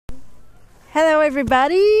Hello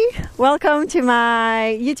everybody, welcome to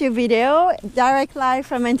my YouTube video, direct live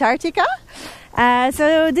from Antarctica.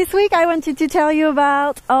 So this week I wanted to tell you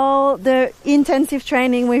about all the intensive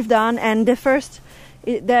training we've done, and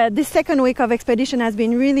the second week of expedition has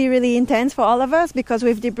been really intense for all of us because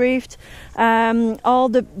we've debriefed all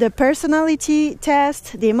the personality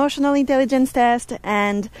test, the emotional intelligence test,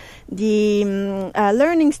 and the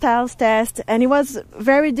learning styles test, and it was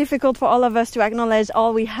very difficult for all of us to acknowledge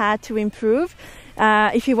all we had to improve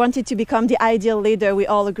if you wanted to become the ideal leader we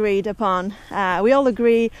all agreed upon. We all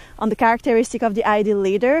agree on the characteristic of the ideal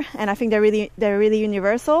leader, and I think they're really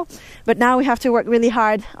universal, but now we have to work really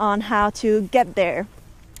hard on how to get there.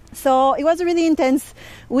 So it was a really intense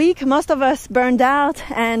week. Most of us burned out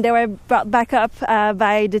and they were brought back up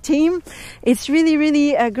by the team. It's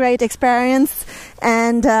really a great experience,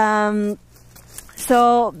 and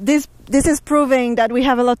so this is proving that we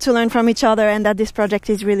have a lot to learn from each other and that this project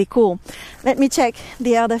is really cool. Let me check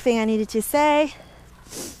the other thing I needed to say.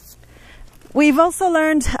 We've also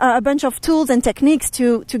learned a bunch of tools and techniques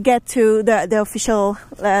to get to the official,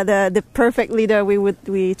 the perfect leader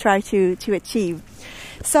we try to achieve.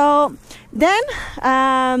 So then,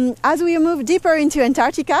 as we move deeper into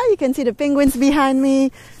Antarctica, you can see the penguins behind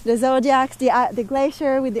me, the zodiacs, the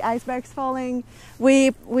glacier with the icebergs falling.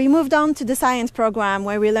 We moved on to the science program,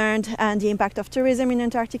 where we learned the impact of tourism in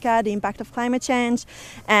Antarctica, the impact of climate change,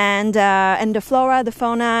 and the flora, the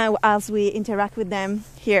fauna, as we interact with them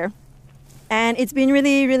here. And it's been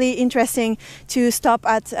really interesting to stop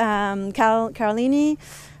at Carolini,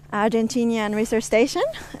 Argentinian research station.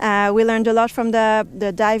 We learned a lot from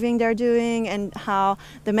the diving they're doing and how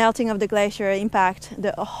the melting of the glacier impact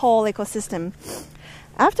the whole ecosystem.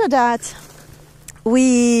 After that,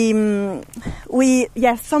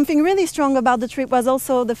 something really strong about the trip was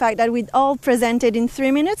also the fact that we all presented in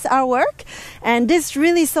 3 minutes our work, and this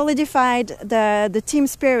really solidified the team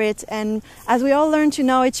spirit. And as we all learn to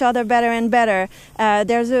know each other better and better,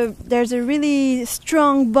 there's a really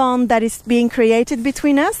strong bond that is being created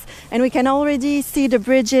between us, and we can already see the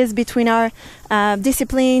bridges between our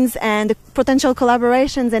disciplines and the potential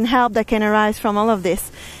collaborations and help that can arise from all of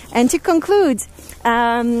this. And to conclude,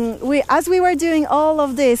 as we were doing all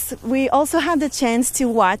of this, we also had the chance to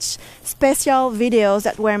watch special videos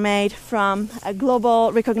that were made from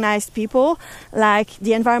global recognized people like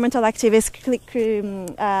the environmental activist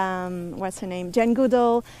Jane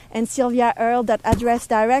Goodall and Sylvia Earle, that addressed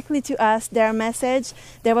directly to us their message.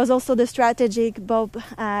 There was also the strategic Bob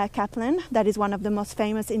Kaplan, that is one of the most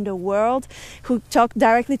famous in the world, who talked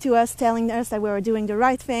directly to us, telling us that we were doing the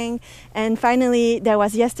right thing. And finally, there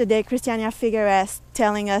was yesterday Christiana Figueres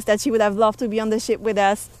telling us that she would have loved to be on the ship with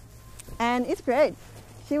us, and it's great.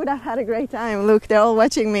 She would have had a great time. Look, they're all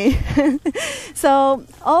watching me. So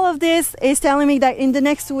all of this is telling me that in the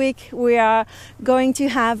next week we are going to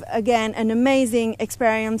have again an amazing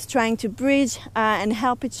experience trying to bridge and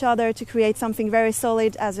help each other to create something very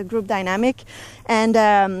solid as a group dynamic, and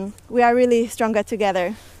we are really stronger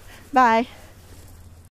together. Bye.